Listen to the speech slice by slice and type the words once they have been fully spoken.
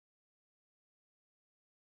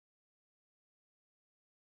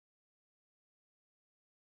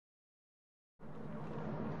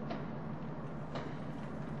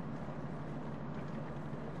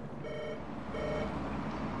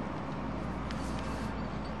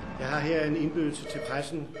Jeg har her en indbydelse til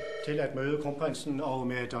pressen til at møde kronprinsen og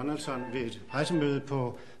med Donaldson ved et pressemøde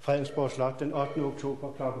på Fredensborg Slot den 8.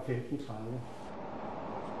 oktober kl. 15:30.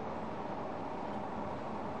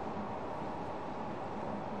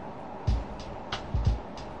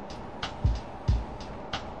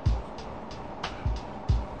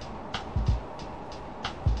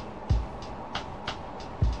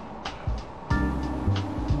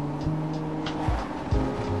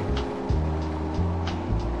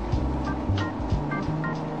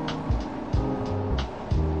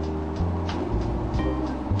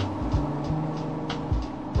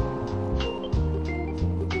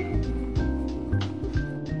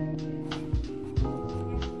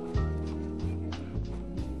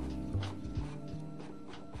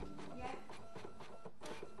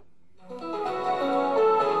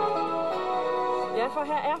 For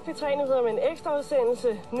her er P3-nyheder med en ekstra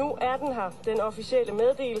udsendelse. Nu er den her. Den officielle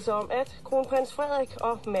meddelelse om, at kronprins Frederik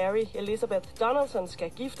og Mary Elizabeth Donaldson skal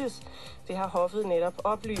giftes. Det har hoffet netop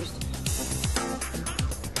oplyst.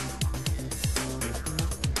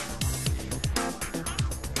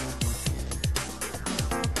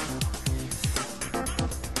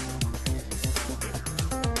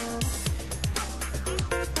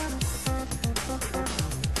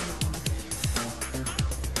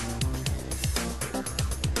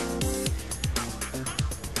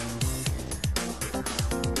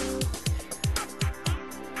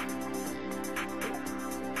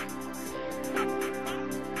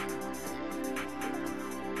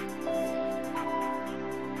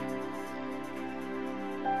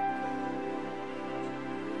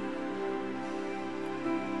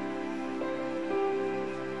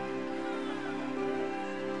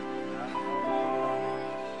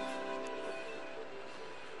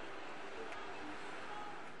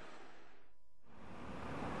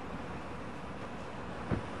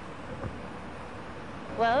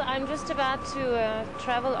 Well, I'm just about to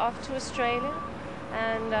travel off to Australia,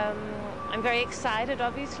 and I'm very excited,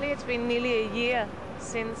 obviously. It's been nearly a year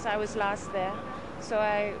since I was last there, so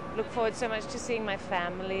I look forward so much to seeing my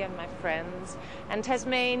family and my friends, and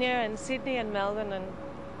Tasmania and Sydney and Melbourne and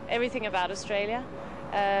everything about Australia.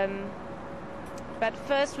 But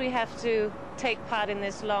first we have to take part in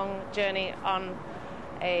this long journey on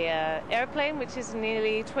a airplane, which is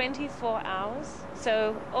nearly 24 hours.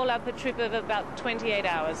 So all up a trip of about 28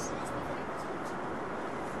 hours.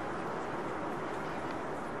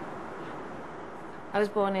 I was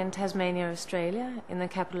born in Tasmania, Australia, in the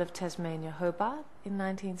capital of Tasmania, Hobart, in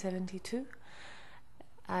 1972.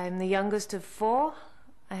 I'm the youngest of four.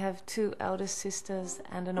 I have two elder sisters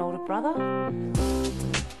and an older brother.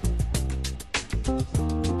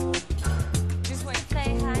 Just want to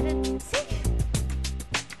play hide and seek.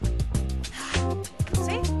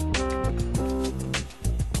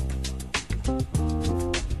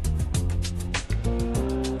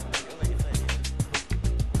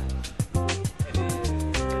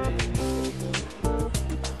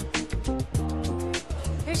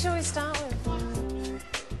 Who shall we start with?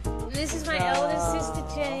 This is my eldest sister,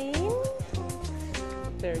 Jane.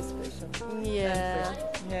 Very special. Yeah.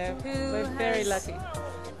 Yeah, we're very lucky.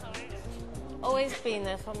 Always been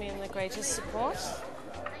there for me and the greatest support.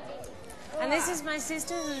 And this is my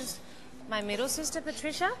sister, who's my middle sister,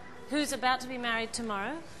 Patricia, who's about to be married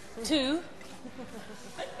tomorrow to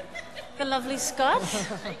the lovely Scott.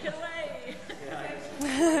 Take it away.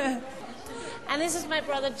 And this is my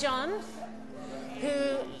brother, John,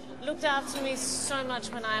 who looked after me so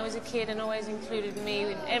much when I was a kid and always included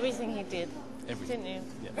me in everything he did. Everything. Didn't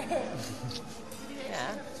you? Yeah.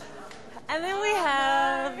 Yeah. And then we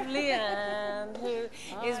have Leanne, who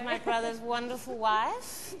is my brother's wonderful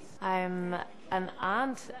wife. I'm an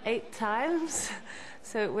aunt 8 times,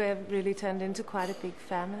 so we've really turned into quite a big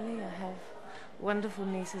family. I have wonderful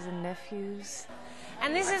nieces and nephews.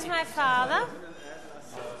 And this is my father.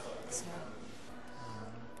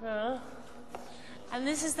 And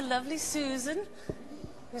this is the lovely Susan,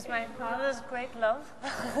 who's my father's great love.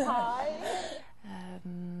 Hi.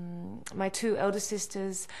 My two elder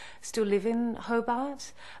sisters still live in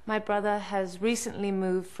Hobart. My brother has recently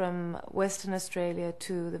moved from Western Australia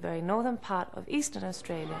to the very northern part of Eastern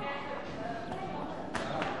Australia.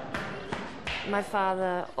 My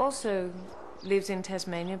father also lives in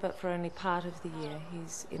Tasmania, but for only part of the year.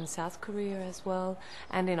 He's in South Korea as well,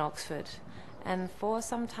 and in Oxford. And for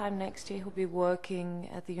some time next year, he'll be working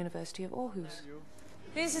at the University of Aarhus.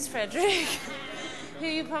 This is Frederick, who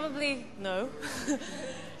you probably know.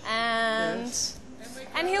 And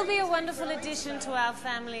he'll be a wonderful addition to our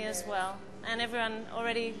family as well. And everyone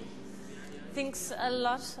already thinks a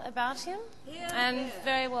lot about him, and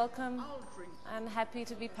very welcome and happy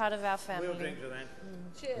to be part of our family. We'll drink to that.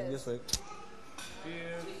 Cheers.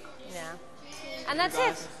 Cheers. Yeah. And that's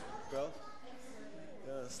it. Girls?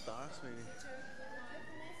 You're a star, sweetie.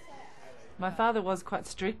 My father was quite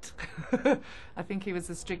strict. I think he was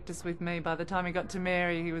the strictest with me. By the time he got to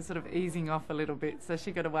Mary, he was sort of easing off a little bit, so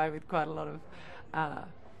she got away with quite a lot of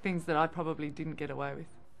things that I probably didn't get away with.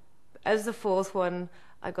 As the fourth one,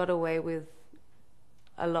 I got away with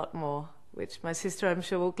a lot more, which my sister, I'm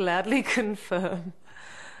sure, will gladly confirm.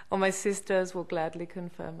 Or my sisters will gladly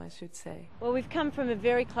confirm, I should say. Well, we've come from a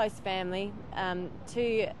very close family,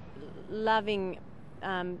 two loving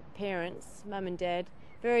parents, mum and dad,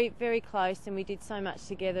 very, very close, and we did so much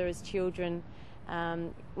together as children.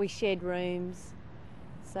 We shared rooms,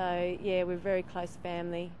 so yeah, we're a very close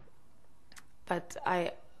family. But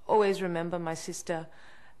I always remember my sister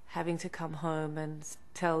having to come home and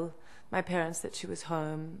tell my parents that she was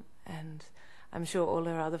home, and I'm sure all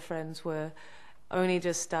her other friends were only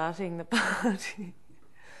just starting the party.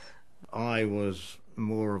 I was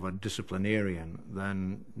more of a disciplinarian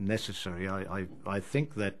than necessary. I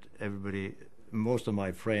think that most of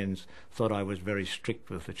my friends thought I was very strict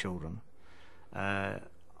with the children.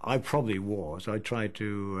 I probably was. I tried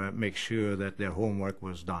to make sure that their homework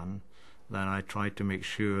was done. Then I tried to make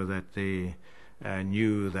sure that they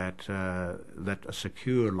knew that a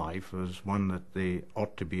secure life was one that they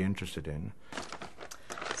ought to be interested in.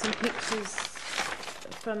 Some pictures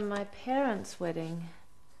from my parents' wedding,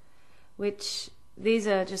 which these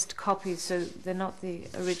are just copies, so they're not the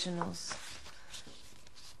originals.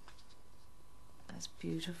 That's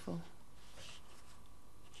beautiful.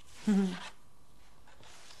 They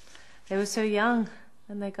were so young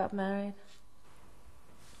when they got married.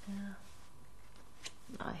 Yeah.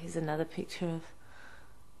 Oh, here's another picture of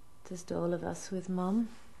just all of us with Mum.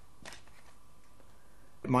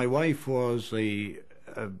 My wife was a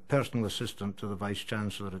personal assistant to the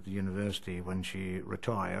Vice-Chancellor at the university when she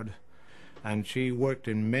retired, and she worked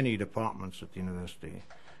in many departments at the university.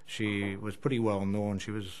 She was pretty well known.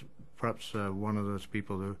 She was perhaps one of those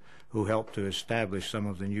people who helped to establish some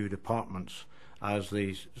of the new departments as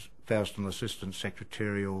the personal assistant,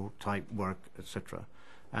 secretarial type work, etc.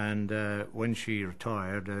 And when she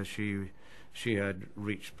retired, she had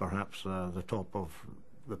reached perhaps the top of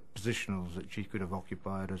the positions that she could have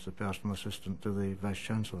occupied as a personal assistant to the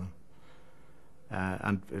Vice-Chancellor.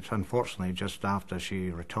 And it's unfortunately just after she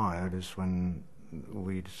retired is when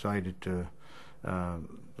we decided to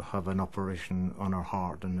have an operation on her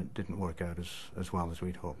heart, and it didn't work out as well as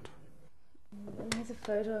we'd hoped. Here's a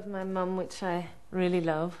photo of my mum, which I really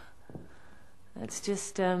love. It's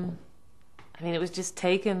just, I mean, it was just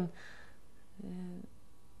taken,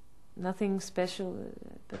 nothing special,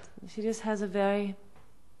 but she just has a very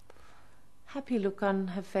happy look on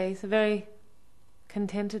her face, a very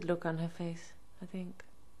contented look on her face, I think.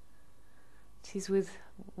 She's with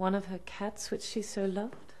one of her cats, which she so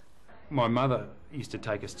loved. My mother used to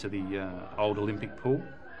take us to the old Olympic pool,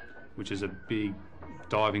 which is a big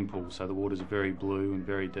diving pool, so the waters are very blue and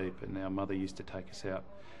very deep, and our mother used to take us out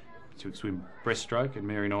to swim breaststroke, and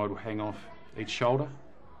Mary and I would hang off each shoulder,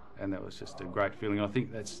 and that was just a great feeling. I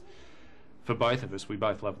think that's, for both of us, we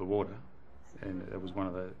both love the water, and that was one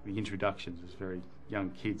of the introductions as very young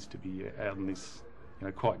kids to be out in this, you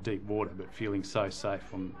know, quite deep water, but feeling so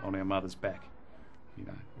safe on our mother's back. You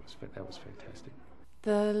know, that was fantastic.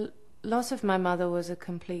 The loss of my mother was a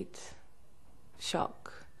complete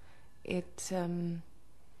shock. It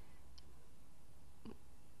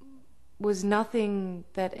was nothing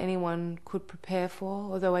that anyone could prepare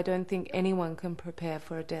for, although I don't think anyone can prepare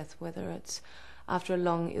for a death, whether it's after a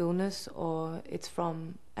long illness or it's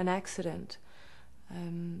from an accident.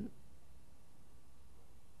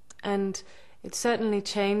 And it certainly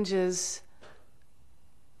changes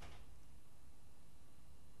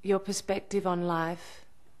your perspective on life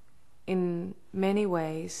in many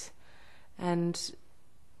ways. And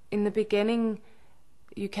in the beginning,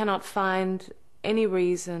 you cannot find any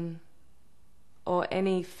reason or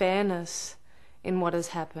any fairness in what has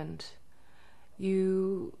happened.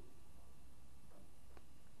 Your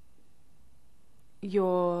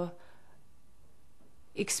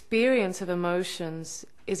experience of emotions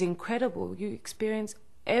is incredible. You experience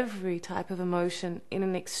every type of emotion in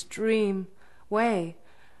an extreme way,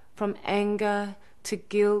 from anger to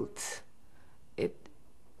guilt.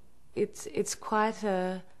 It's quite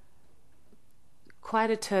a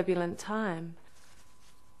turbulent time.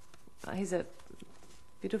 Here's a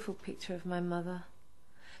beautiful picture of my mother.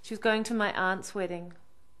 She was going to my aunt's wedding.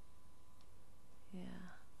 Yeah,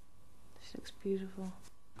 she looks beautiful.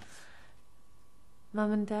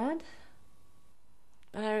 Mum and Dad,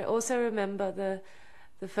 And I also remember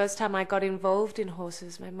the first time I got involved in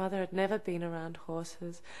horses. My mother had never been around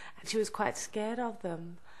horses, and she was quite scared of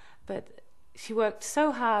them. But she worked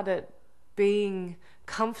so hard at being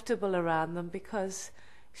comfortable around them because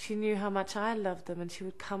she knew how much I loved them, and she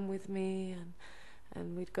would come with me,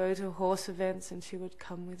 and we'd go to horse events, and she would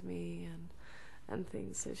come with me and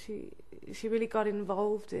things. So she really got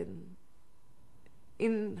involved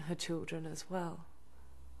in her children as well,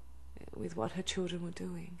 with what her children were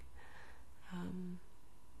doing.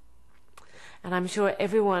 And I'm sure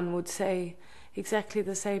everyone would say exactly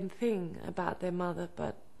the same thing about their mother,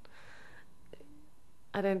 but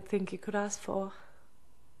I don't think you could ask for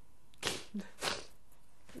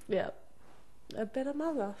a better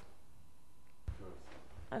mother.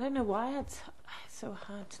 I don't know why it's so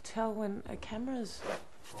hard to tell when a camera's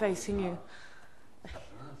facing you.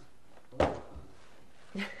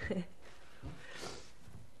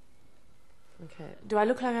 Okay. Do I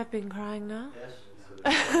look like I've been crying now? Yes.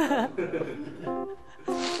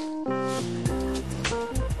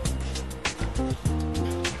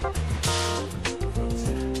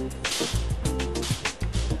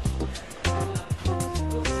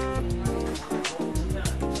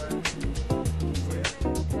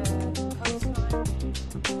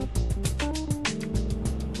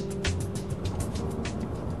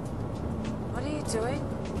 What are you doing?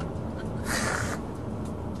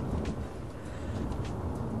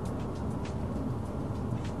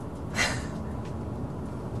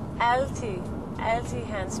 Altid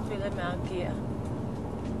han spiller med gear.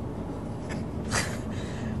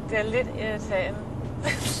 Det er lidt irriterende.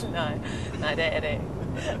 nej, det er det ikke.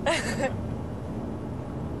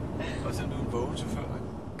 Og så er du en vågenchauffør,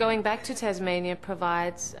 ikke? Going back to Tasmania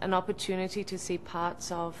provides an opportunity to see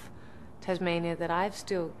parts of Tasmania that I've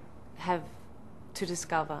still have to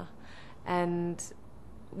discover. And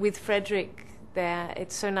with Frederick there,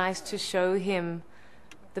 it's so nice to show him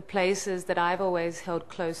the places that I've always held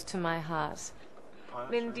close to my heart.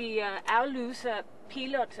 Men de aflyser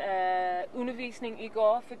pilotundervisning i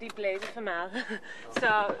går, for de blæser for meget.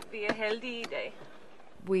 Så vi er heldige i dag.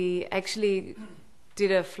 We actually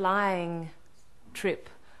did a flying trip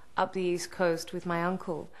up the East Coast with my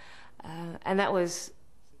uncle. And that was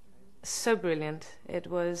so brilliant. It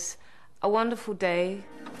was a wonderful day.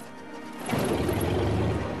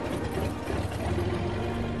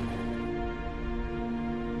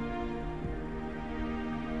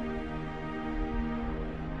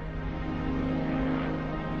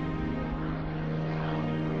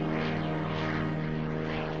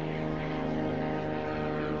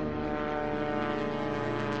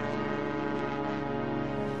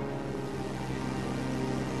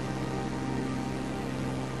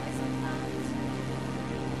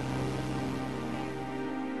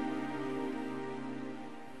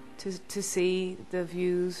 To see the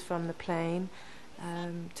views from the plane,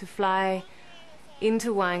 to fly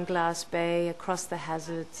into Wineglass Bay, across the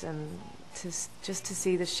hazards, and just to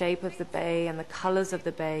see the shape of the bay and the colours of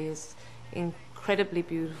the bay is incredibly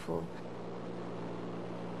beautiful.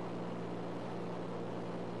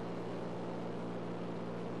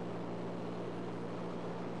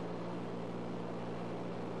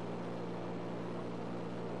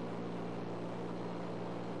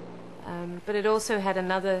 But it also had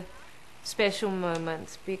another special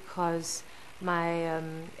moment because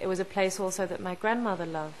it was a place also that my grandmother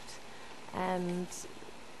loved, and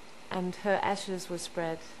her ashes were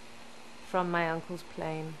spread from my uncle's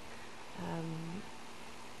plane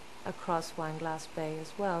across Wineglass Bay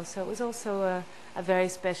as well. So it was also a very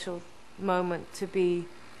special moment to be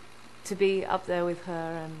up there with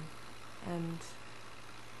her and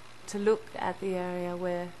to look at the area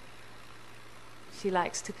where she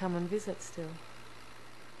likes to come and visit still.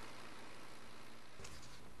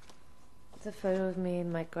 It's a photo of me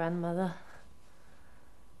and my grandmother.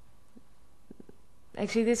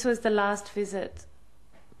 Actually, this was the last visit.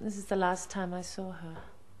 This is the last time I saw her.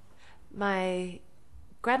 My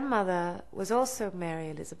grandmother was also Mary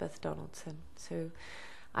Elizabeth Donaldson, so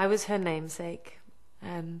I was her namesake,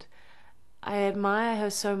 and I admire her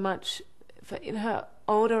so much. For in her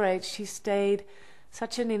older age, she stayed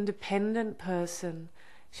such an independent person.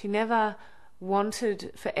 She never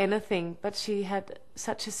wanted for anything, but she had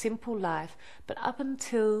such a simple life. But up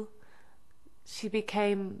until she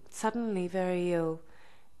became suddenly very ill,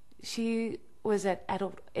 she was at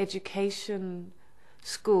adult education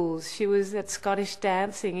schools. She was at Scottish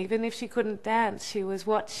dancing. Even if she couldn't dance, she was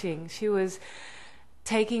watching. She was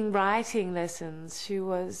taking writing lessons. She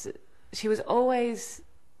was always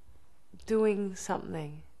doing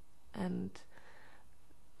something, and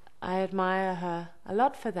I admire her a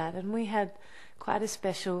lot for that. And we had quite a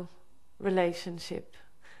special relationship.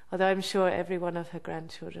 Although I'm sure every one of her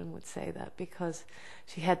grandchildren would say that, because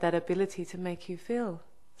she had that ability to make you feel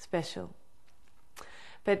special.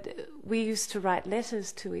 But we used to write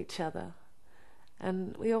letters to each other,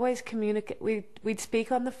 and we always we'd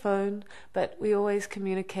speak on the phone, but we always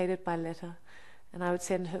communicated by letter. And I would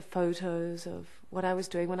send her photos of what I was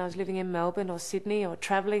doing when I was living in Melbourne or Sydney or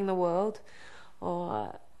traveling the world,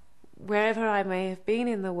 or wherever I may have been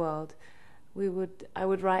in the world. I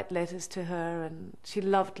would write letters to her, and she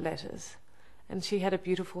loved letters, and she had a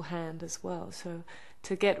beautiful hand as well. So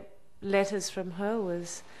to get letters from her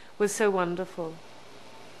was so wonderful.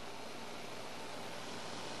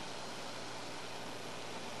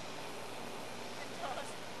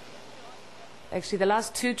 Actually, the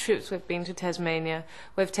last 2 trips we've been to Tasmania,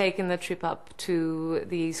 we've taken the trip up to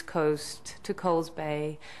the East Coast, to Coles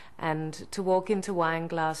Bay, and to walk into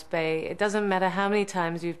Wineglass Bay. It doesn't matter how many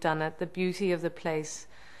times you've done it, the beauty of the place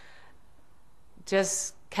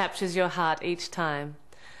just captures your heart each time.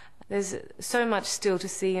 There's so much still to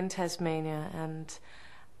see in Tasmania, and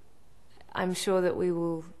I'm sure that we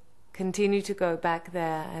will continue to go back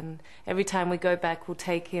there, and every time we go back we'll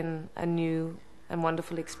take in a new and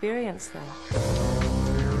wonderful experience there.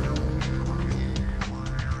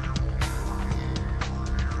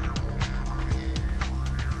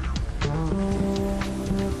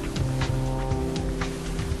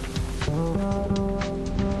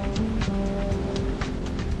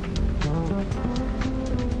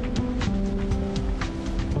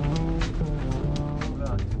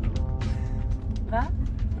 Hvad?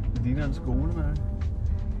 Det ligner en skole, Mary.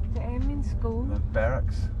 Det er min skole.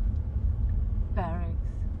 Barracks. Barracks.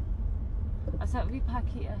 Og så vi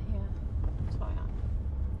parkerer her, tror jeg.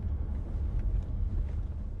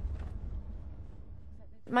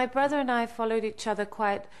 My brother and I followed each other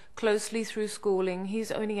quite closely through schooling.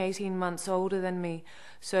 He's only 18 months older than me.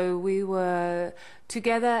 So we were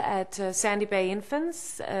together at Sandy Bay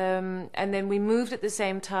Infants, and then we moved at the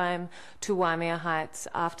same time to Waimea Heights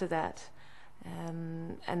after that.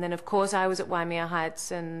 And then, of course, I was at Waimea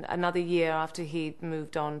Heights and another year after he'd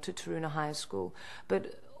moved on to Taroona High School.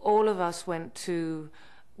 But all of us went to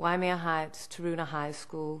Waimea Heights, Taroona High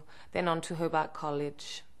School, then on to Hobart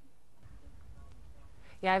College.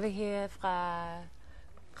 Jeg vil her fra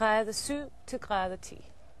grade 7 til grade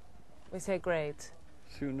 10. Vi siger grade.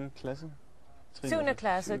 7. klasse? 7.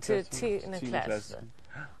 klasse til 10. klasse.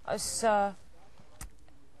 Og så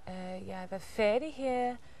jeg var færdig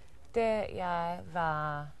her, da jeg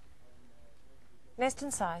var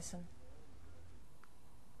næsten 16.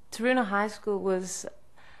 Taroona High School was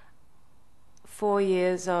 4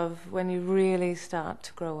 years of when you really start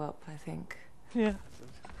to grow up, I think. Yeah.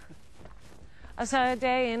 Og så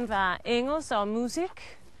dagen var engelsk og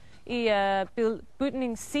musik i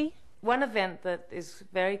bygning C. One event that is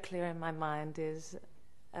very clear in my mind is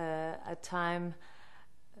a time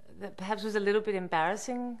that perhaps was a little bit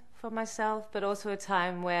embarrassing for myself, but also a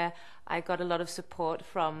time where I got a lot of support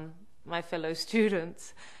from my fellow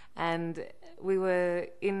students, and we were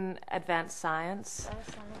in advanced science.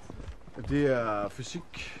 Det er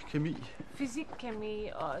fysik, kemi. Fysik, kemi,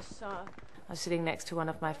 og så I was sitting next to one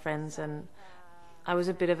of my friends, and I was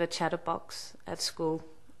a bit of a chatterbox at school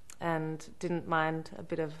and didn't mind a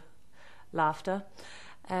bit of laughter.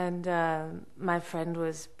 And my friend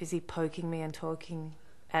was busy poking me and talking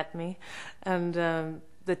at me. And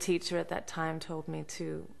the teacher at that time told me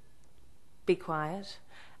to be quiet.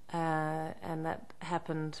 And that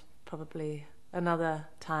happened probably another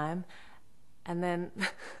time. And then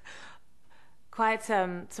quite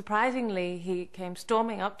surprisingly, he came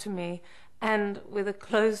storming up to me and with a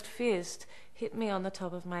closed fist hit me on the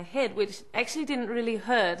top of my head, which actually didn't really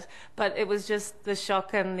hurt, but it was just the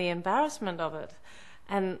shock and the embarrassment of it.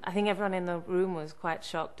 And I think everyone in the room was quite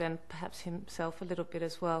shocked, and perhaps himself a little bit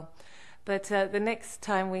as well. But the next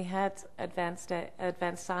time we had advanced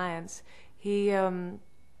science, he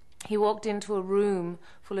walked into a room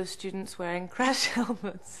full of students wearing crash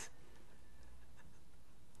helmets.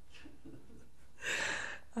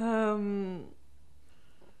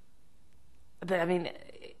 But I mean,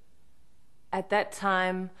 at that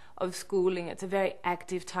time of schooling, it's a very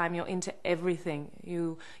active time. You're into everything.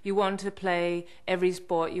 You want to play every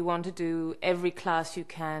sport. You want to do every class you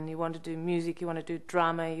can. You want to do music. You want to do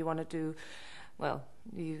drama. You want to do, well,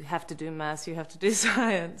 you have to do maths. You have to do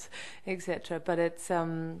science, etc. But it's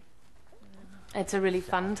a really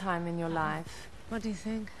fun time in your life. What do you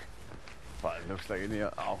think? Well, it looks like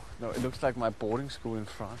no, it looks like my boarding school in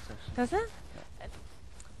France. Actually. Does it?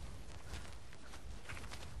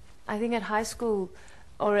 I think at high school,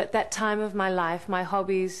 or at that time of my life, my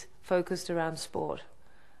hobbies focused around sport.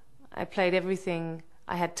 I played everything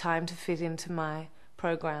I had time to fit into my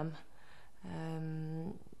program.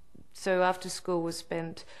 So after school was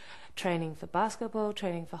spent training for basketball,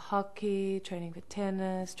 training for hockey, training for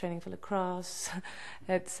tennis, training for lacrosse.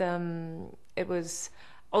 It was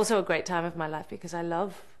also a great time of my life because I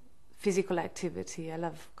love physical activity, I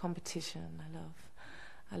love competition,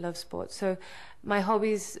 I love sports. So my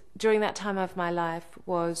hobbies during that time of my life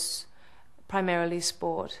was primarily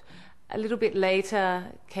sport. A little bit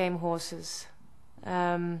later came horses,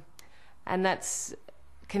 and that's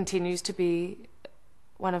continues to be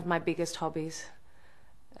one of my biggest hobbies,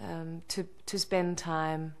 to spend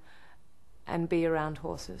time and be around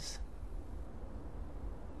horses.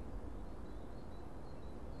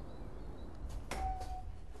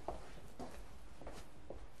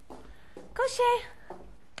 Goshe!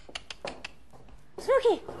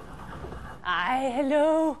 Snooky! Hi,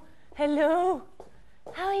 hello! Hello!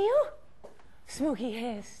 How are you? Smokey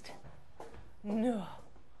Hest. No.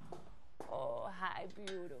 Oh, hi,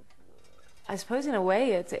 beautiful. I suppose in a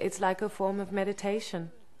way it's like a form of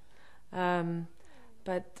meditation.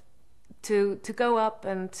 But to go up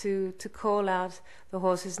and to call out the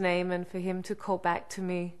horse's name and for him to call back to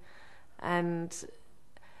me, and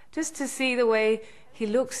just to see the way he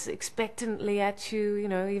looks expectantly at you, you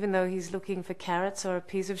know, even though he's looking for carrots or a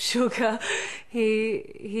piece of sugar,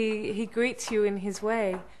 he greets you in his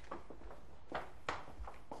way.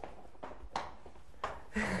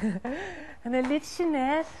 Han er lidt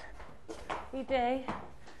genert i dag,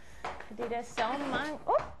 fordi der er så mange...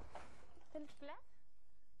 det er lidt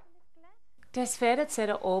glat. Det er svært at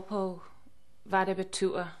sætte ord på, hvad det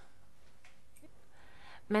betyder.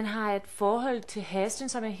 Man har et forhold til hesten,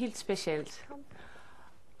 som er helt specielt.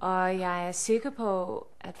 Og jeg er sikker på,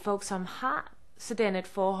 at folk, som har sådan et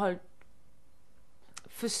forhold,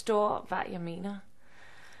 forstår, hvad jeg mener.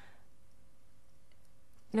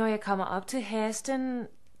 Når jeg kommer op til hesten,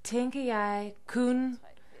 tænker jeg kun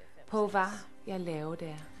på, hvad jeg laver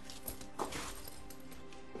der.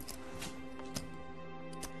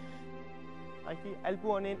 Rigtig.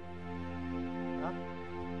 Albuerne ind. Ja.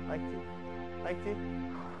 Rigtig. Rigtig.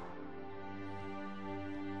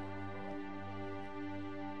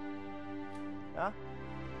 Ja.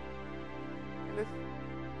 Lidt.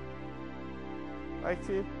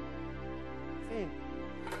 Rigtig. Fint.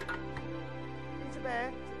 Lige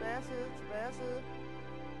tilbage. Tilbage og sidde. Tilbage og sidde.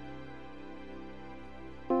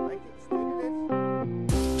 Rigtig. Støtte lidt.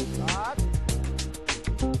 Godt.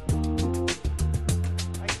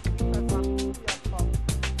 Rigtig. Lige frem. Lige op for.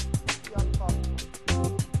 Lige op for.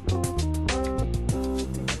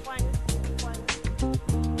 Ikke frænge. Ikke frænge.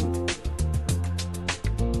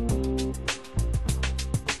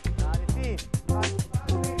 Ja, det er fint. Godt.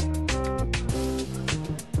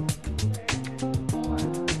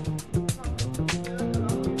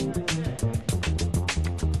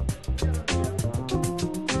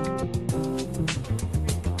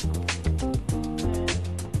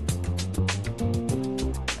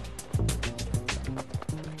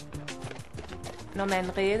 Når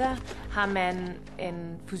man rider, har man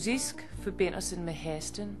en fysisk forbindelse med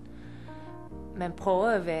hesten. Man prøver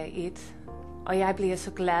at være et. Og jeg bliver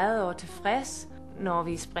så glad og tilfreds, når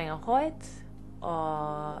vi springer højt.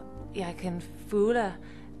 Og jeg kan føle,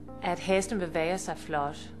 at hesten bevæger sig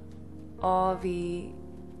flot. Og vi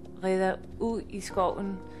rider ud i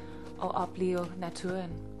skoven og oplever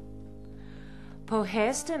naturen. På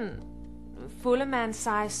hesten føler man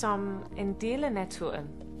sig som en del af naturen.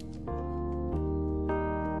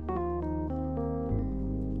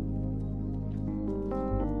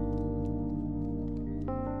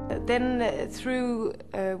 Then through,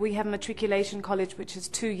 we have matriculation college, which is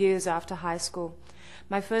 2 years after high school.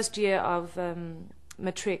 My first year of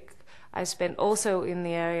matric, I spent also in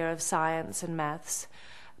the area of science and maths.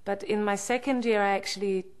 But in my second year, I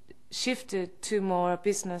actually shifted to more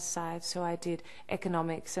business side, so I did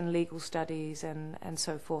economics and legal studies and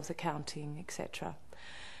so forth, accounting, etc.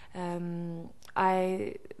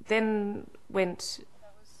 I then went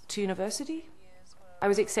to university. I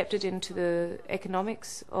was accepted into the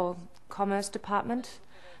economics or commerce department,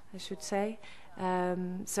 I should say.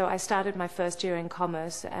 So I started my first year in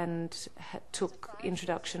commerce and took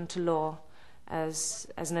introduction to law as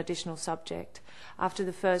an additional subject. After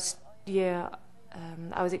the first year,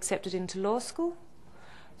 I was accepted into law school.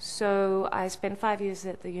 So I spent 5 years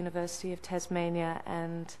at the University of Tasmania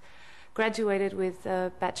and graduated with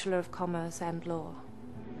a Bachelor of Commerce and Law.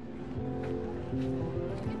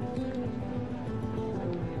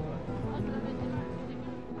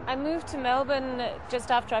 I moved to Melbourne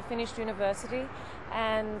just after I finished university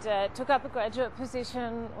and took up a graduate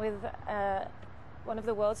position with one of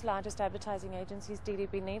the world's largest advertising agencies,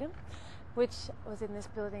 DDB Needham. which was in this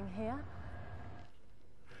building here.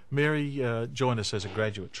 Mary joined us as a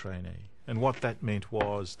graduate trainee, and what that meant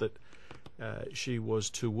was that she was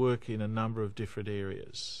to work in a number of different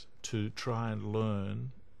areas to try and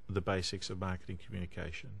learn the basics of marketing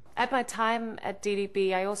communication. At my time at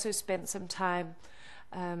DDB, I also spent some time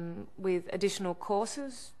with additional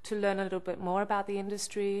courses to learn a little bit more about the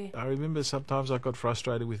industry. I remember sometimes I got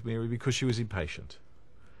frustrated with Mary because she was impatient,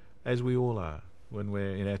 as we all are when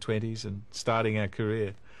we're in our 20s and starting our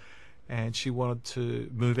career. And she wanted to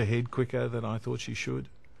move ahead quicker than I thought she should.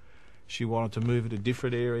 She wanted to move into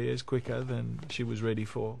different areas quicker than she was ready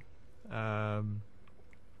for.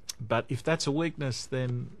 But if that's a weakness,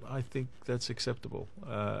 then I think that's acceptable.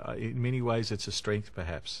 In many ways, it's a strength,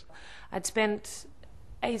 perhaps. I'd spent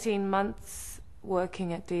 18 months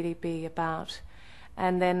working at DDB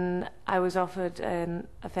and then I was offered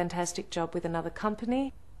a fantastic job with another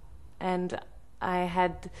company, and I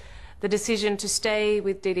had the decision to stay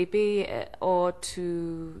with DDB or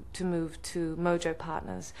to move to Mojo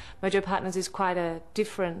Partners. Mojo Partners is quite a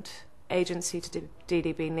different agency to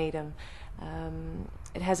DDB Needham.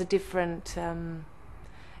 It has a different,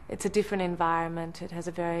 it's a different environment. It was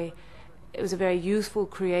a very youthful,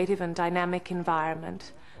 creative and dynamic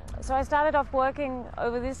environment. So I started off working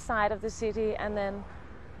over this side of the city, and then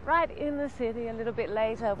right in the city a little bit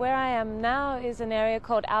later. Where I am now is an area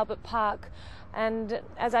called Albert Park, and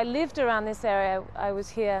as I lived around this area, I was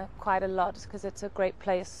here quite a lot because it's a great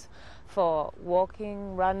place for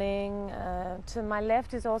walking, running. To my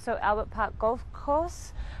left is also Albert Park Golf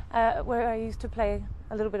Course, where I used to play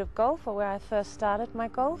a little bit of golf, or where I first started my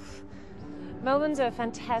golf. Melbourne's a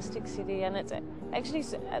fantastic city, and it's actually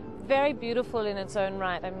very beautiful in its own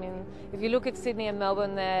right. I mean, if you look at Sydney and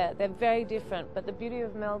Melbourne, they're very different, but the beauty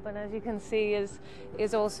of Melbourne, as you can see,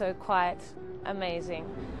 is also quite amazing.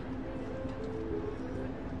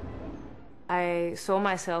 I saw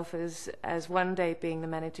myself as one day being the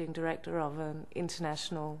managing director of an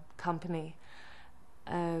international company.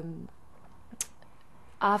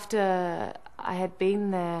 After I had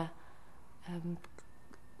been there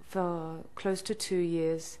for close to 2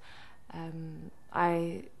 years,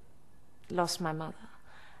 I lost my mother,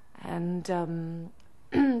 and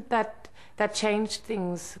that changed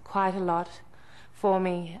things quite a lot for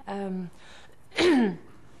me.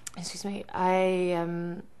 Excuse me.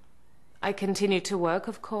 I continued to work,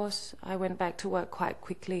 of course. I went back to work quite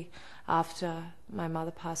quickly after my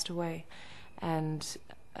mother passed away, and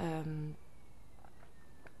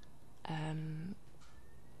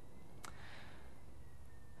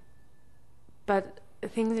but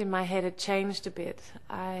things in my head had changed a bit.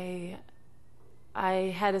 I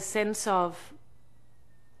had a sense of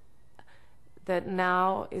that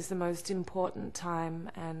now is the most important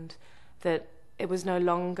time, and that it was no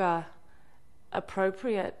longer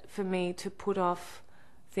appropriate for me to put off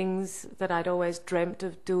things that I'd always dreamt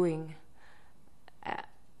of doing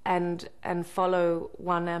and follow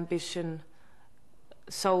one ambition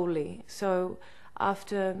solely. So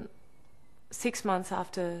after 6 months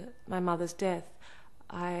after my mother's death,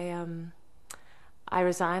 I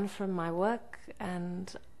resigned from my work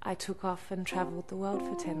and I took off and travelled the world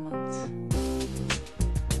for 10 months.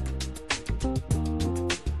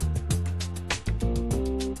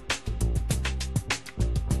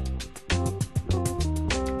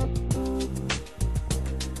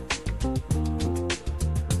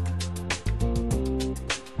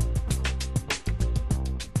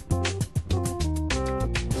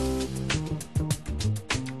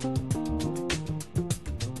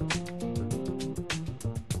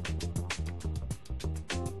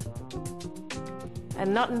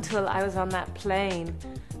 And not until I was on that plane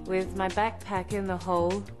with my backpack in the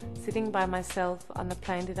hole, sitting by myself on the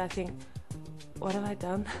plane, did I think, what have I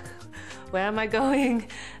done? Where am I going?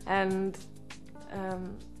 And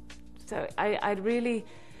so I'd really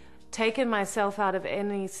taken myself out of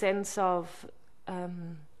any sense of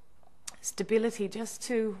stability just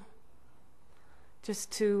to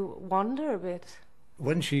wander a bit.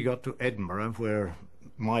 When she got to Edinburgh, where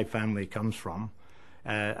my family comes from,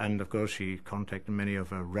 and of course she contacted many of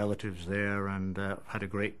her relatives there and had a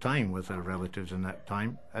great time with her relatives at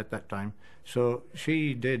that time. So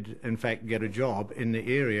she did in fact get a job in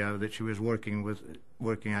the area that she was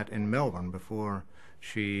working at in Melbourne before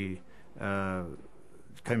she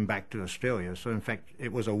came back to Australia. So in fact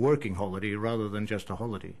it was a working holiday rather than just a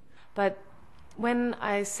holiday. But when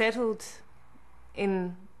I settled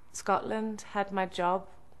in Scotland, had my job,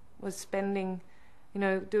 was spending,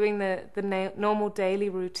 doing the normal daily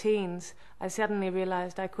routines, I suddenly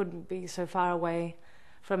realized I couldn't be so far away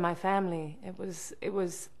from my family. It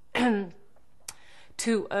was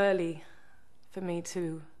too early for me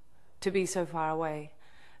to to be so far away.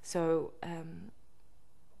 So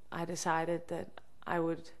I decided that I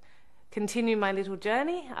would continue my little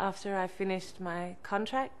journey after I finished my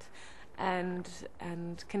contract and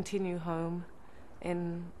continue home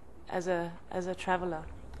as a traveller.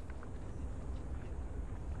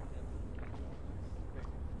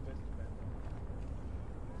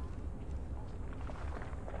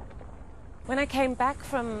 When I came back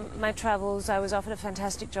from my travels, I was offered a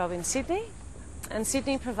fantastic job in Sydney, and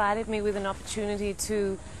Sydney provided me with an opportunity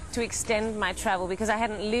to extend my travel because I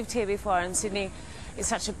hadn't lived here before, and Sydney is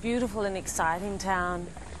such a beautiful and exciting town,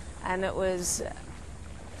 and it was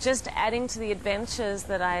just adding to the adventures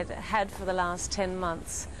that I'd had for the last 10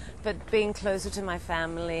 months, but being closer to my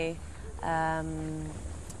family and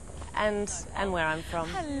where I'm from.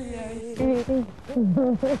 Hello.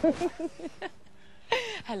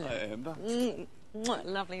 Hello. Hi, Amber.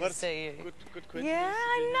 Lovely to see you. Good question. Yeah,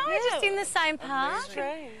 I know, just in the same park.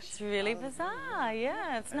 Strange. It's really bizarre,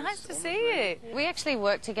 yeah. It's nice to see you. We actually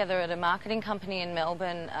worked together at a marketing company in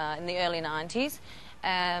Melbourne in the early 90s.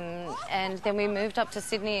 And then we moved up to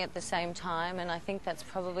Sydney at the same time, and I think that's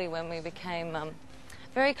probably when we became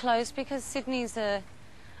very close, because Sydney's a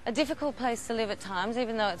difficult place to live at times,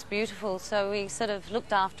 even though it's beautiful. So we sort of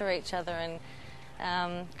looked after each other and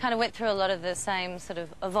kind of went through a lot of the same sort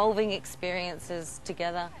of evolving experiences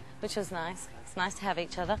together, which was nice. It's nice to have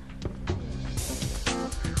each other.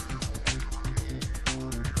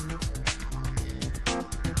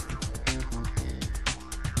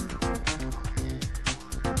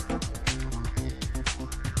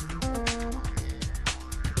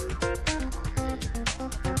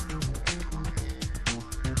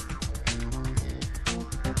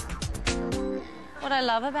 What I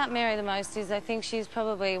love about Mary the most is I think she's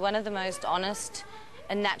probably one of the most honest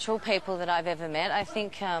and natural people that I've ever met. I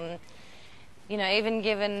think, you know, even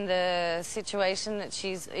given the situation that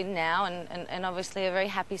she's in now, and obviously a very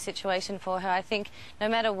happy situation for her, I think no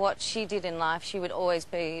matter what she did in life, she would always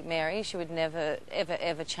be Mary. She would never, ever,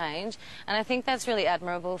 ever change. And I think that's really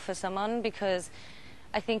admirable for someone, because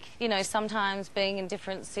I think, you know, sometimes being in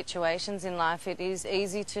different situations in life, it is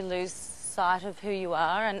easy to lose sight of who you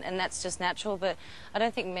are, and that's just natural, but I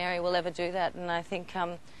don't think Mary will ever do that, and I think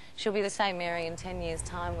she'll be the same Mary in 10 years'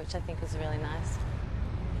 time, which I think is really nice.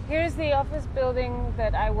 Here's the office building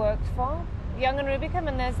that I worked for, Young and Rubicam,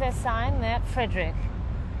 and there's their sign there, Frederick.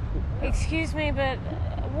 Excuse me, but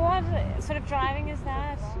what sort of driving is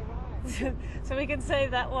that? So we can say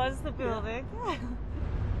that was the building.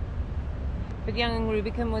 But Young and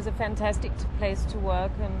Rubicam was a fantastic place to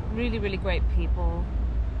work, and really, really great people.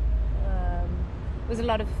 It was a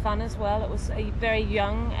lot of fun as well. It was a very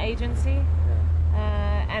young agency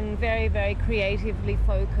and very, very creatively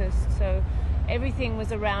focused. So everything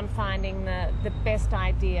was around finding the best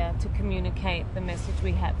idea to communicate the message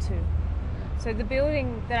we had to. So the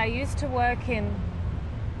building that I used to work in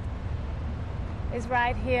is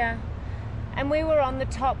right here. And we were on the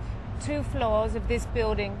top 2 floors of this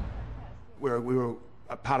building. We were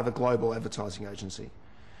a part of a global advertising agency,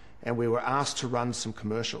 and we were asked to run some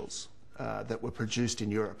commercials that were produced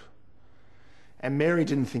in Europe. And Mary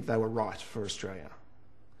didn't think they were right for Australia.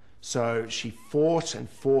 So she fought and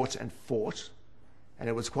fought and fought, and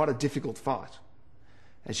it was quite a difficult fight.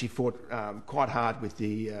 And she fought quite hard with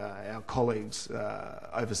our colleagues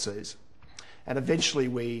overseas. And eventually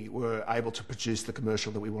we were able to produce the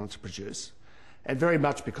commercial that we wanted to produce, and very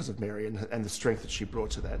much because of Mary and the strength that she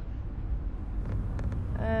brought to that.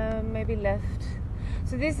 Maybe left.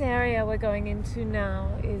 So this area we're going into now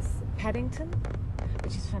is Paddington,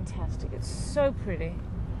 which is fantastic. It's so pretty.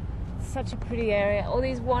 It's such a pretty area. All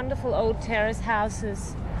these wonderful old terrace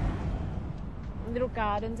houses, little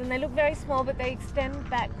gardens, and they look very small, but they extend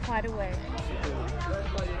back quite a way.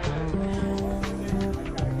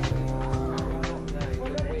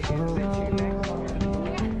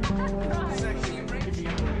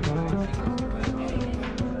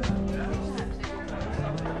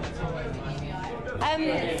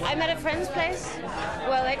 I'm at a friend's place.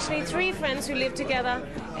 Well, actually 3 friends who live together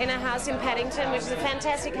in a house in Paddington, which is a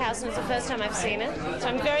fantastic house, and it's the first time I've seen it. So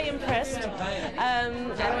I'm very impressed. And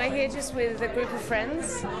we're here just with a group of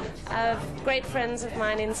friends, great friends of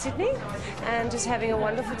mine in Sydney, and just having a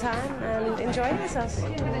wonderful time and enjoying ourselves.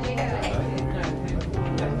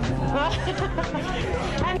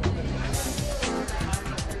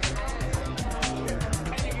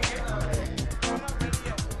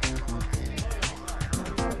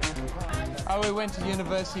 We went to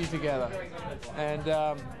university together, and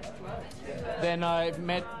then I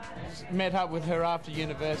met met up with her after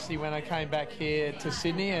university when I came back here to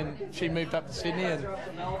Sydney, and she moved up to Sydney, and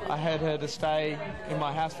I had her to stay in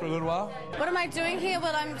my house for a little while. What am I doing here?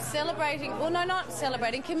 Well, I'm celebrating, well, no, not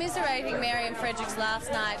celebrating, commiserating Mary and Frederick's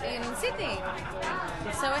last night in Sydney.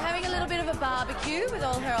 So we're having a little bit of a barbecue with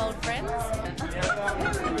all her old friends.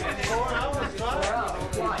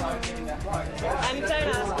 And don't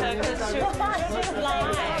ask her because she'll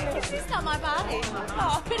lie. This is not my party.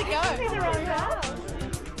 Oh, better go. It's the wrong house.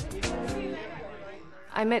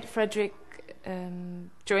 I met Frederick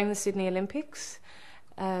during the Sydney Olympics,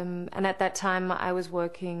 and at that time I was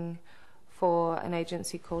working for an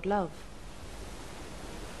agency called Love.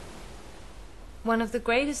 One of the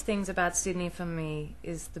greatest things about Sydney for me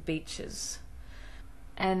is the beaches,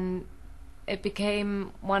 and it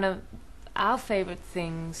became one of our favourite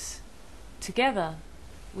things together.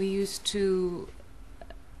 We used to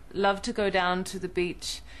love to go down to the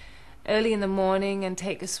beach early in the morning and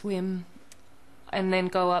take a swim, and then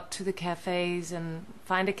go up to the cafes and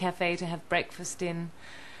find a cafe to have breakfast in,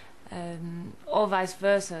 or vice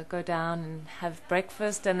versa, go down and have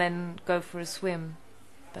breakfast and then go for a swim.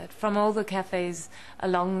 But from all the cafes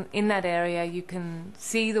along in that area you can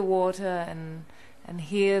see the water and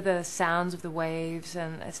hear the sounds of the waves,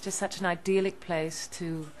 and it's just such an idyllic place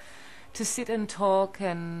to sit and talk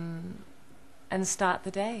and start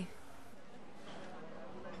the day.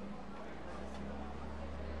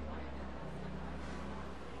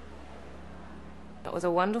 It was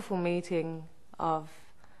a wonderful meeting of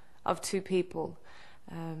two people,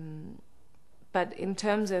 but in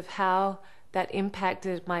terms of how that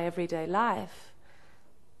impacted my everyday life,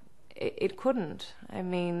 it couldn't. I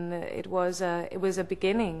mean, it was a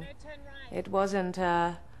beginning. It wasn't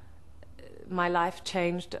my life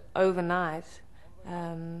changed overnight.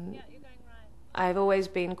 I've always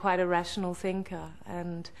been quite a rational thinker,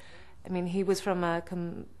 and I mean, he was from a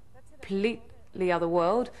completely other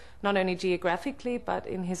world, not only geographically but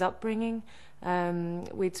in his upbringing.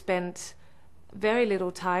 We'd spent very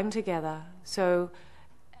little time together, so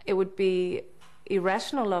it would be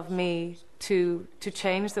irrational of me to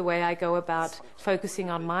change the way I go about focusing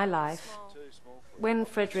on my life. When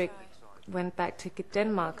Frederick went back to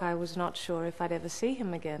Denmark, I was not sure if I'd ever see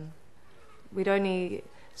him again. We'd only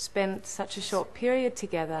spent such a short period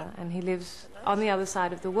together, and he lives on the other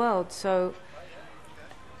side of the world, so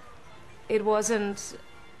it wasn't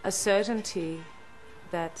a certainty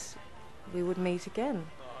that we would meet again.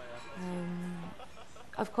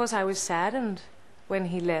 Of course, I was saddened when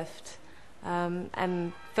he left,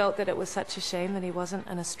 and felt that it was such a shame that he wasn't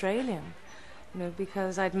an Australian,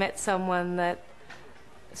 because I'd met someone that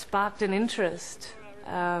sparked an interest,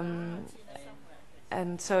 and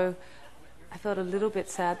so I felt a little bit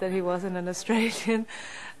sad that he wasn't an Australian,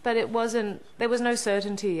 but there was no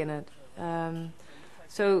certainty in it.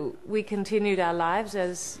 So we continued our lives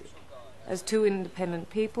as two independent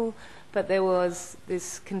people, but there was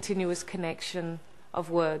this continuous connection of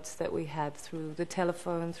words that we had through the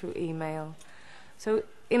telephone, through email. So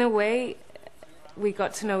in a way, we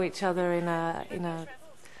got to know each other in a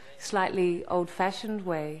slightly old-fashioned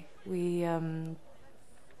way. We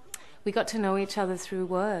got to know each other through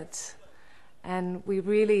words, and we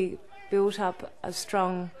really built up a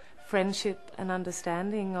strong friendship and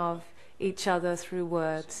understanding of each other through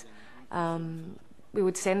words. We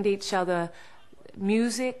would send each other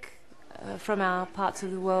music from our parts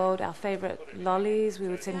of the world, our favourite lollies. We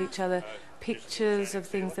would send each other pictures of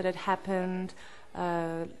things that had happened.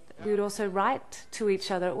 We would also write to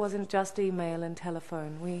each other. It wasn't just email and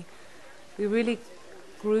telephone. We really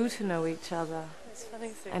grew to know each other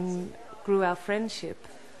and grew our friendship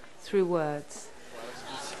through words.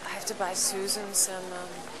 I have to buy Susan some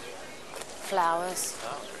flowers.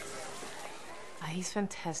 He's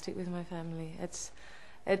fantastic with my family. It's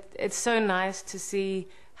so nice to see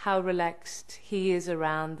how relaxed he is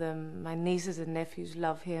around them. My nieces and nephews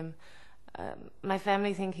love him. My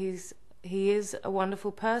family think he is a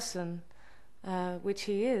wonderful person, which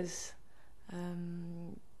he is.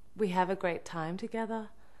 We have a great time together.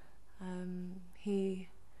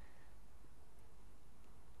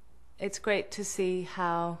 It's great to see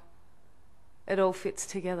how it all fits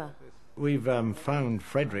together. We've found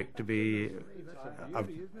Frederick to be a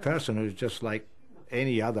person who's just like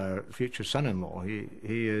any other future son-in-law.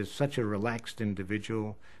 He is such a relaxed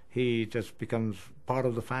individual. He just becomes part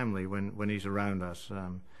of the family when he's around us.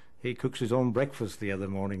 He cooks his own breakfast the other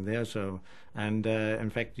morning there, and in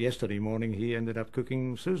fact yesterday morning he ended up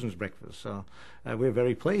cooking Susan's breakfast. So we're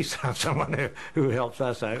very pleased to have someone who helps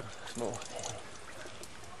us out. Small.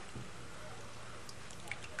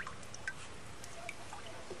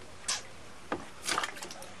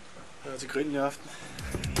 Til grillen i aften.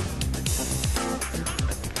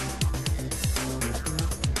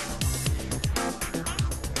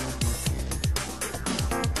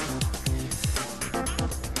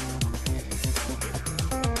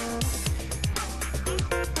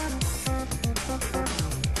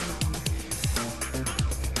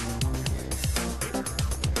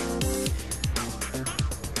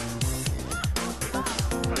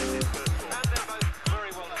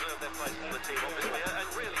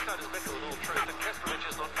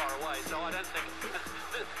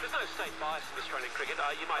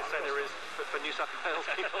 you might say there is for New South Wales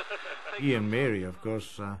people. He and Mary, of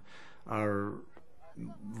course, are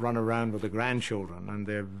run around with the grandchildren, and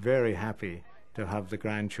they're very happy to have the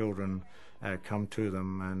grandchildren come to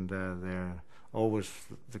them, and they're always,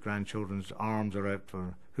 the grandchildren's arms are out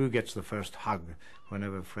for who gets the first hug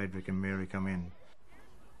whenever Frederick and Mary come in.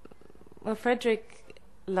 Well, Frederick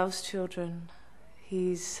loves children.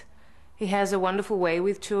 He has a wonderful way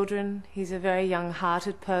with children. He's a very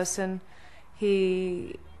young-hearted person.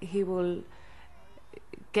 He will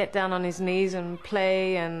get down on his knees and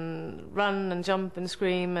play and run and jump and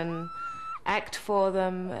scream and act for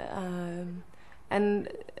them. And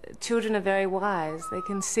children are very wise. They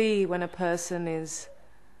can see when a person is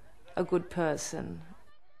a good person.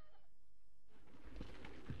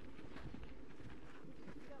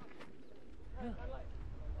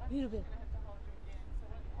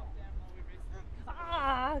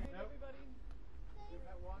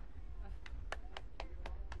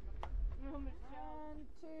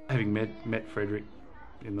 Having met Frederick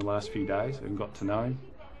in the last few days and got to know him,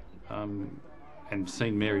 and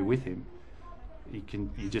seen Mary with him,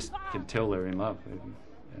 you just can tell they're in love,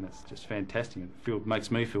 and it's just fantastic. It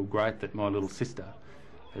makes me feel great that my little sister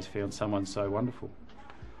has found someone so wonderful,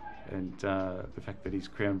 and the fact that he's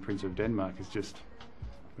Crown Prince of Denmark is just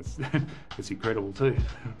it's incredible too.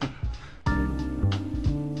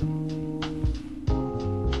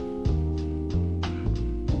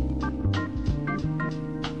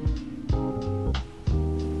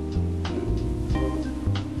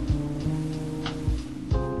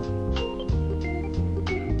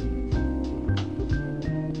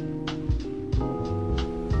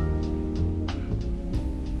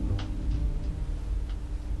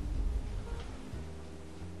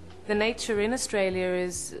 The nature in Australia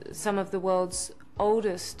is some of the world's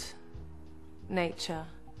oldest nature,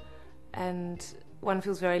 and one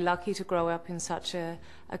feels very lucky to grow up in such a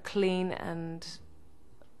clean and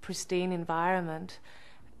pristine environment.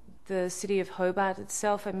 The city of Hobart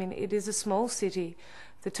itself, I mean, it is a small city.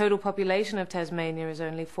 The total population of Tasmania is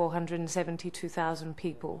only 472,000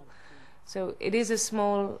 people. So it is a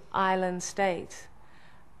small island state.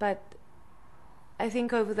 But I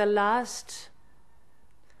think over the last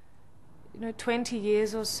 20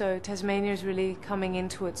 years or so, Tasmania is really coming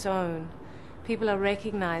into its own. People are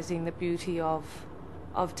recognizing the beauty of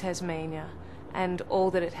Tasmania and all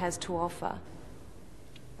that it has to offer.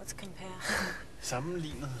 Let's compare.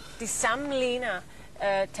 Sammenlignet. De sammenligner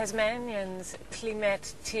Tasmaniens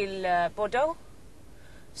klimat til Bordeaux.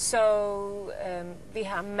 Så vi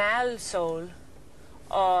har meget sol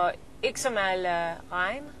og ikke så meget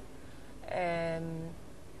regn.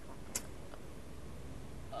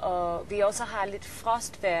 Og vi også har lidt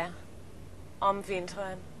frostvejr om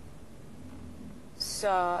vinteren.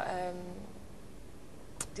 Så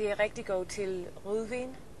det er rigtig godt til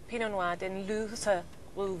rødvin, Pinot Noir, den lyse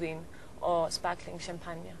rødvin og sparkling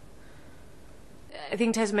champagne. I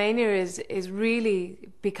think Tasmania is really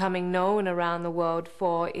becoming known around the world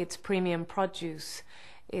for its premium produce.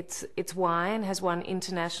 Its wine has won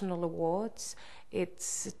international awards.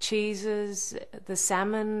 Its cheeses, the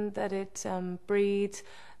salmon that it breeds,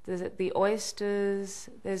 the oysters.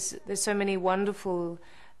 There's so many wonderful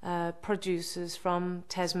producers from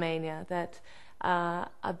Tasmania that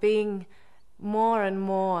are being more and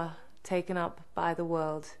more taken up by the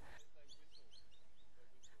world.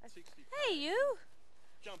 Hey, you!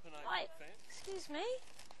 Wait, excuse me.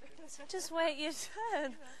 Just wait your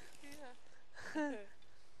turn.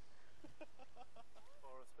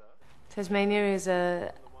 Tasmania is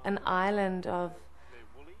an island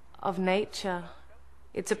of nature.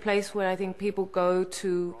 It's a place where I think people go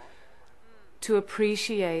to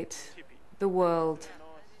appreciate the world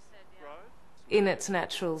in its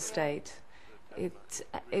natural state.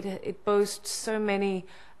 It boasts so many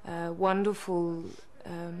wonderful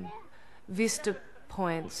vista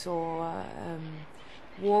points or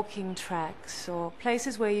walking tracks or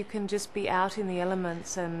places where you can just be out in the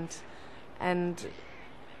elements and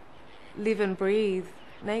live and breathe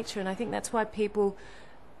nature. And I think that's why people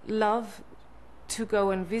love to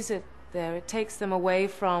go and visit there. It takes them away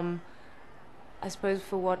from, I suppose,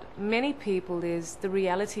 for what many people is the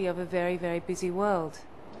reality of a very, very busy world.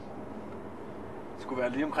 Det skulle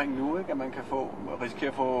være lige omkring nu, ikke? At man kan risikere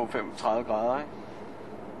at få 35 grader, ikke?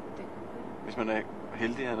 Hvis man er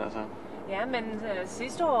heldig, han altså. Ja, men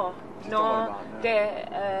sidste år,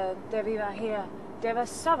 da vi var her, det var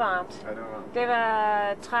så varmt. Ja, det var varmt. Det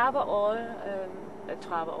var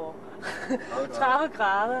 30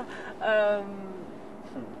 grader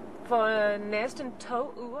for næsten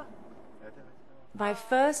 2 uger. My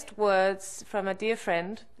first words from a dear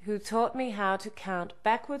friend who taught me how to count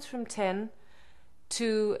backwards from 10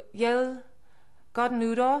 to yell "God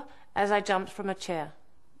nytår" as I jumped from a chair.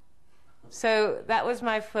 So that was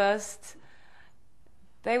my first,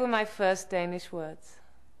 they were my first Danish words.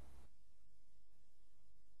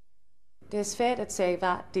 Det er svært at sige,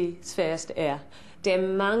 hvad det sværeste er. Der er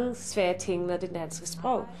mange svære ting med det danske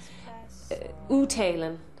sprog.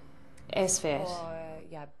 Udtalen er svært.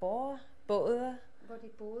 Jeg bor, både.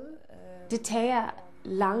 Det tager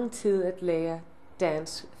lang tid at lære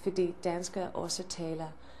dansk, fordi danskere også taler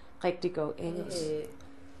rigtig godt engelsk.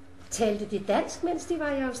 Talte de dansk, mens de var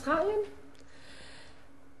i Australien?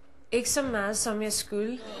 Ikke så meget, som jeg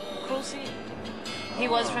skulle. Cruise. He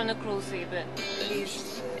was from the cruise, but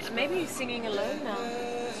he's maybe singing alone now.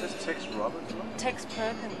 Is this Tex Roberts? Tex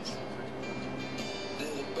Perkins.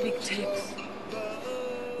 Big Tex.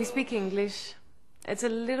 We speak English. It's a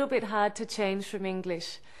little bit hard to change from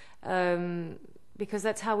English because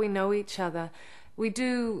that's how we know each other. We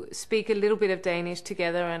do speak a little bit of Danish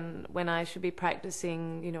together, and when I should be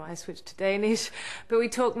practicing, you know, I switch to Danish. But we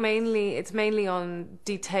talk mainly, it's mainly on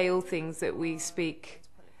detailed things that we speak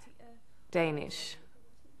Danish.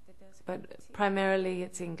 But primarily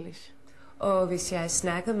it's English. Og hvis jeg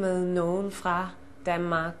snakker med nogen fra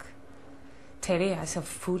Danmark, taler jeg altså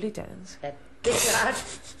fuldt dansk. Ja, det er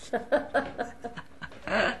klart.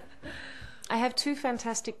 I have two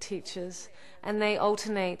fantastic teachers, and they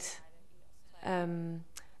alternate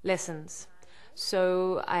lessons.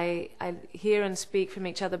 So I hear and speak from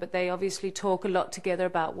each other, but they obviously talk a lot together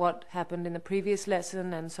about what happened in the previous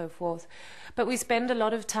lesson and so forth. But we spend a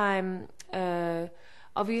lot of time,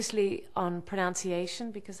 obviously, on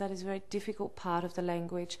pronunciation, because that is a very difficult part of the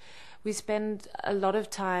language. We spend a lot of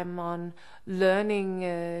time on learning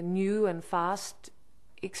new and fast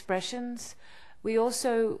expressions. We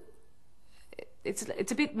also,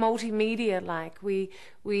 it's a bit multimedia like.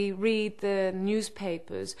 We read the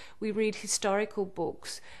newspapers, we read historical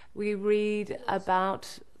books, we read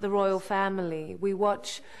about the royal family, we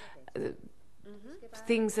watch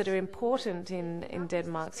things that are important in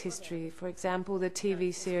Denmark's history. For example, the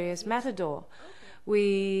TV series Matador.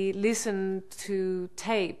 We listen to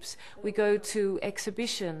tapes, we go to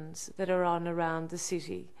exhibitions that are on around the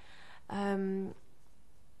city.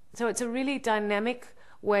 So it's a really dynamic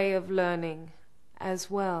way of learning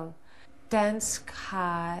as well. Dansk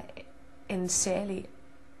har en særlig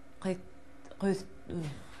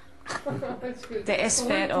det er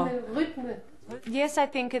svært at... Yes, I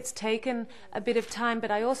think it's taken a bit of time,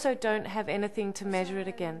 but I also don't have anything to measure it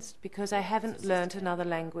against because I haven't learnt another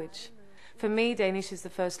language. For me, Danish is the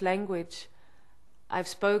first language I've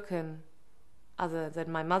spoken other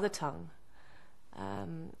than my mother tongue.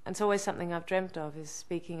 And it's always something I've dreamt of, is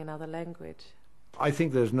speaking another language. I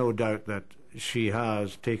think there's no doubt that she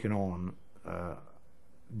has taken on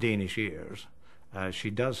Danish ears. She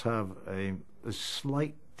does have a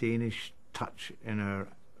slight Danish touch in her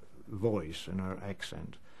voice, in her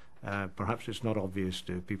accent. Perhaps it's not obvious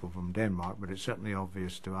to people from Denmark, but it's certainly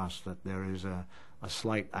obvious to us that there is a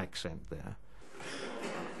slight accent there.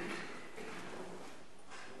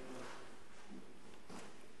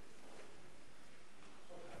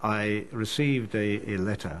 I received a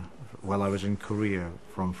letter while I was in Korea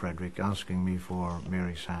from Frederick asking me for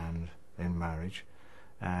Mary's hand in marriage,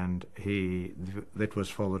 and that was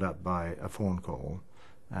followed up by a phone call,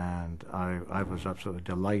 and I was absolutely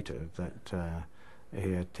delighted that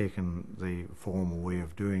he had taken the formal way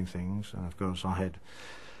of doing things, and of course I had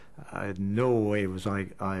no way was I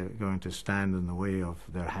going to stand in the way of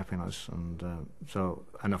their happiness, and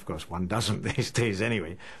and of course one doesn't these days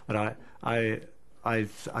anyway, but I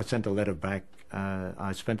sent a letter back.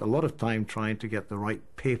 I spent a lot of time trying to get the right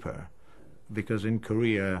paper, because in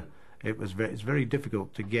Korea it's very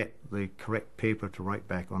difficult to get the correct paper to write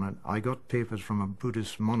back on it. I got papers from a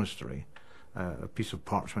Buddhist monastery, a piece of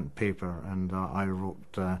parchment paper, and I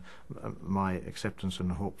wrote my acceptance in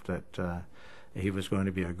the hope that he was going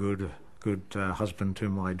to be a good husband to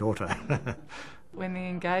my daughter. When the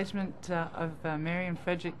engagement of Mary and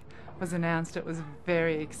Frederick was announced, it was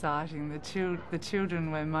very exciting. The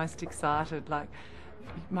children were most excited. Like,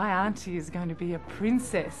 my auntie is going to be a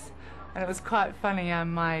princess, and it was quite funny.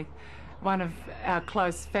 One of our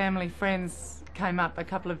close family friends came up a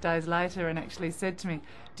couple of days later and actually said to me,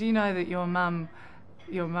 "Do you know that your mum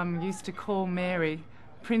used to call Mary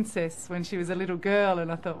Princess when she was a little girl?"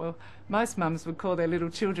 And I thought, well, most mums would call their little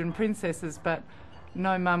children princesses, but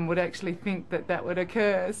no mum would actually think that would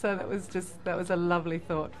occur. So that was a lovely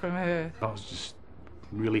thought from her. I was just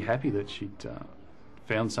really happy that she'd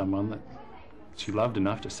found someone that she loved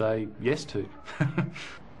enough to say yes to.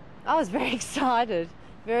 I was very excited,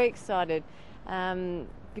 very excited,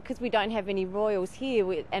 because we don't have any royals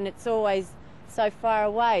here, and it's always so far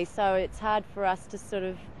away, so it's hard for us to sort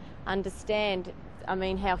of understand, I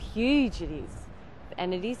mean, how huge it is.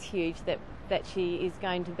 And it is huge that she is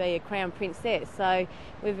going to be a crown princess, so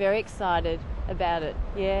we're very excited about it,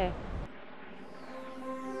 yeah.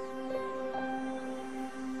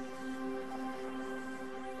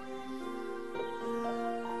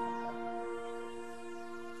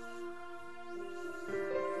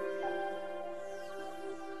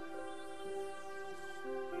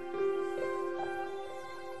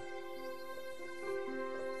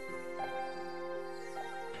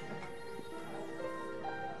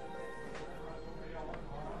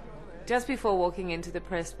 Just before walking into the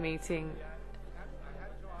press meeting,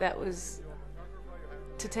 that was,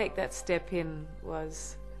 to take that step in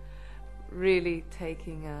was really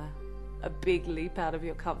taking a big leap out of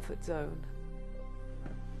your comfort zone.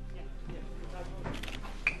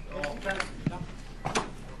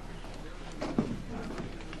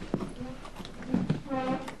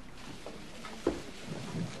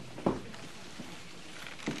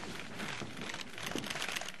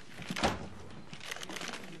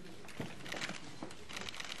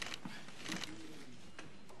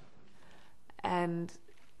 And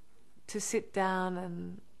to sit down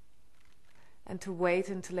and to wait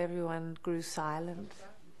until everyone grew silent.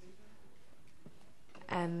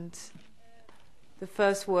 And the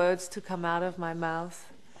first words to come out of my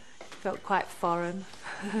mouth felt quite foreign.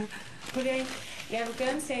 Goddag. Jeg vil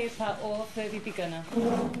gerne sige et par ord, før vi begynder.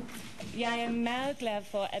 Jeg meget glad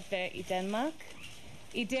for at være i Danmark.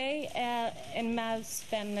 I dag en meget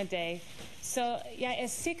spændende dag, så jeg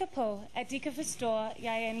sikker på, at de kan forstå, at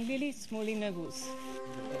jeg en lille smule nervøs.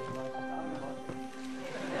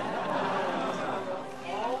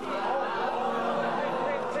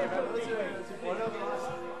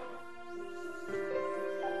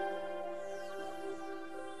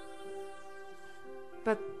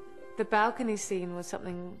 But the balcony scene was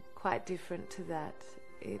something quite different to that.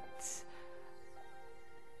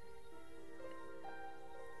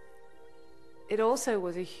 It also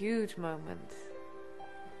was a huge moment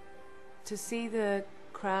to see the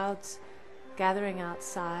crowds gathering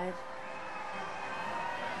outside.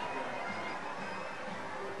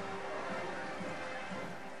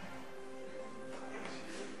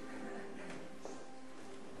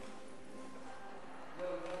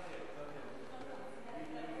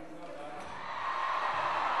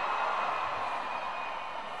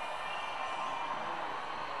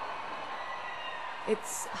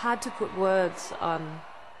 It's hard to put words on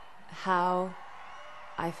how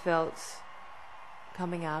I felt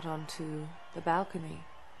coming out onto the balcony.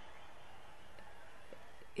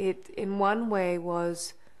 It, in one way,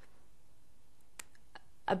 was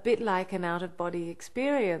a bit like an out-of-body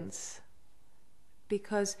experience,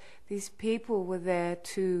 because these people were there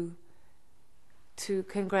to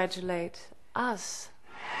congratulate us.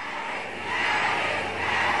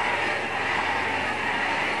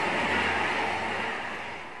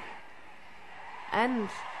 And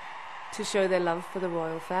to show their love for the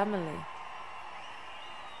royal family.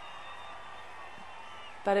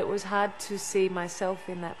 But it was hard to see myself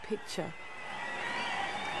in that picture.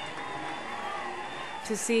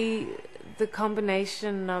 To see the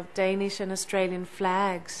combination of Danish and Australian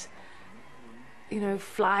flags, you know,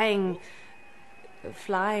 flying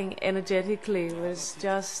energetically was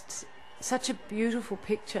just such a beautiful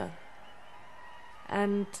picture.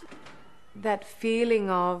 And that feeling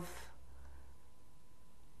of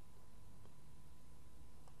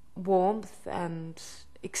warmth and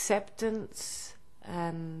acceptance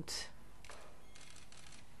and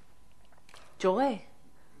joy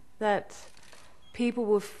that people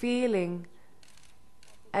were feeling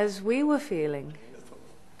as we were feeling.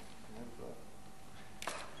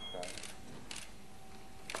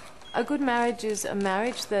 A good marriage is a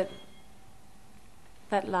marriage that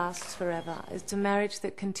lasts forever. It's a marriage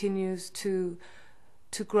that continues to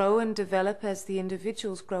grow and develop as the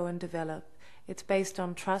individuals grow and develop. It's based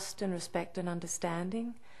on trust and respect and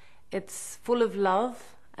understanding. It's full of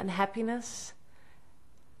love and happiness.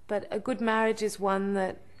 But a good marriage is one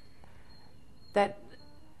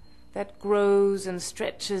that grows and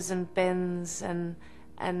stretches and bends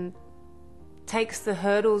and takes the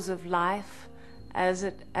hurdles of life as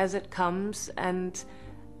it comes, and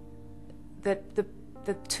that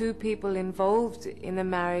the two people involved in the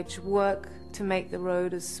marriage work to make the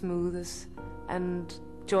road as smooth and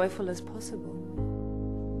joyful as possible.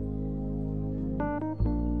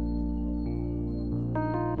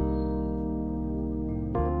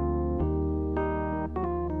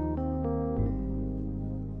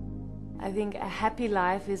 I think a happy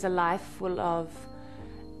life is a life full of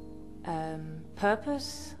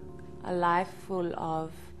purpose, a life full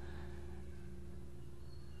of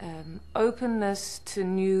openness to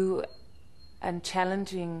new and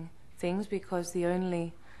challenging things, because the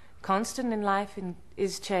only constant in life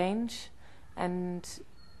is change, and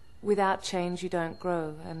without change you don't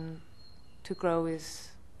grow, and to grow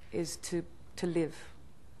is to live.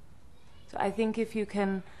 So I think if you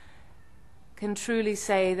can truly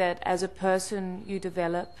say that as a person you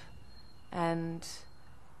develop and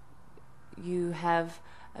you have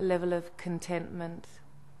a level of contentment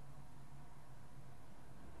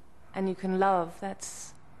and you can love,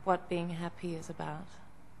 that's what being happy is about.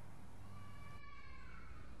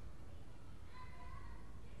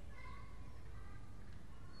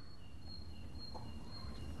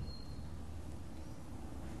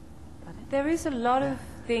 There is a lot of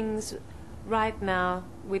things right now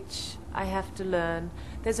which I have to learn.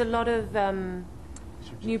 There's a lot of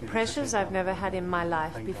new pressures I've never had in my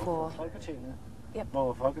life before. Yep.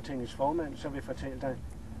 Hvor Folketingets formand så vil fortælle dig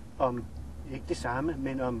om ikke det samme,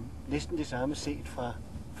 men om næsten det samme set fra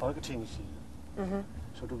Folketingets side. Mm-hmm.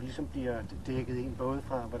 Så du ligesom bliver dækket ind både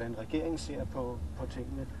fra hvordan regeringen ser på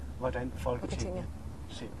tingene, hvordan Folketinget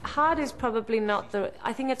ser. Hard is probably not the.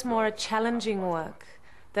 I think it's more a challenging work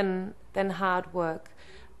than hard work,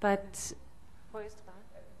 but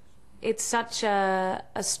it's such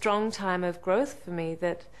a strong time of growth for me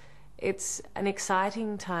that it's an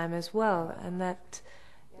exciting time as well, and that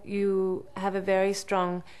you have a very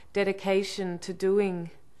strong dedication to doing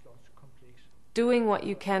what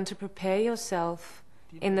you can to prepare yourself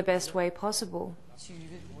in the best way possible.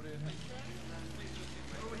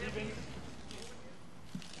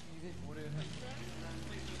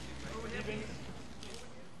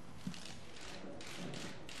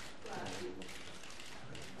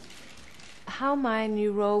 How my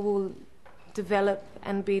new role will develop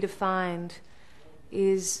and be defined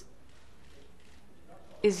is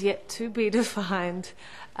yet to be defined.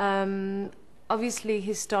 Obviously,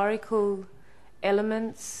 historical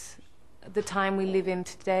elements, the time we live in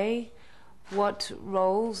today, what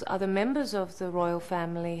roles other members of the royal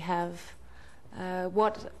family have,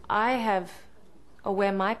 what I have, or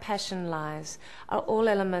where my passion lies, are all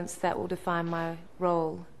elements that will define my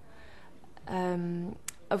role.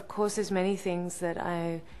 Of course, there's many things that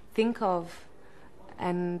I think of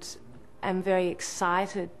and am very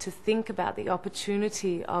excited to think about the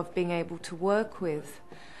opportunity of being able to work with.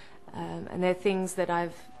 And they're things that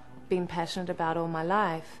I've been passionate about all my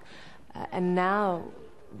life. And now,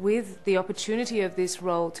 with the opportunity of this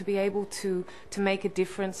role, to be able to make a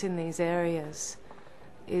difference in these areas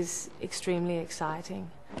is extremely exciting.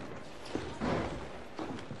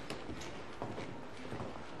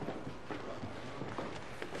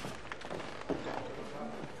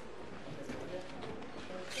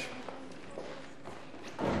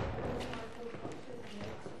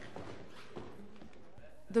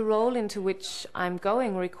 The role into which I'm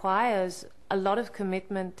going requires a lot of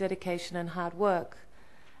commitment, dedication and hard work,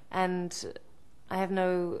 and I have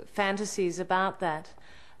no fantasies about that,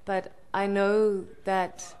 but I know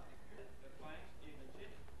that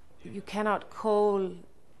you cannot call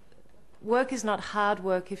work is not hard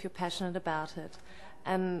work if you're passionate about it,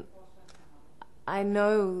 and I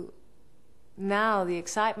know now the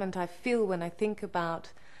excitement I feel when I think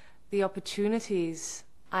about the opportunities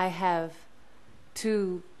I have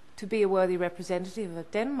to be a worthy representative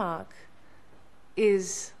of Denmark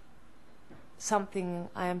is something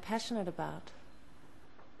I am passionate about.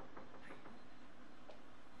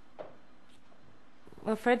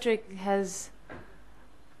 Well, Frederick has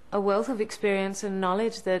a wealth of experience and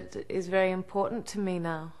knowledge that is very important to me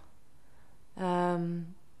now.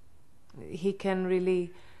 He can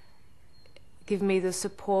really give me the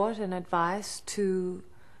support and advice to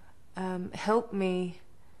help me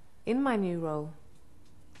in my new role.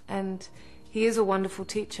 And he is a wonderful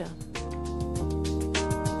teacher.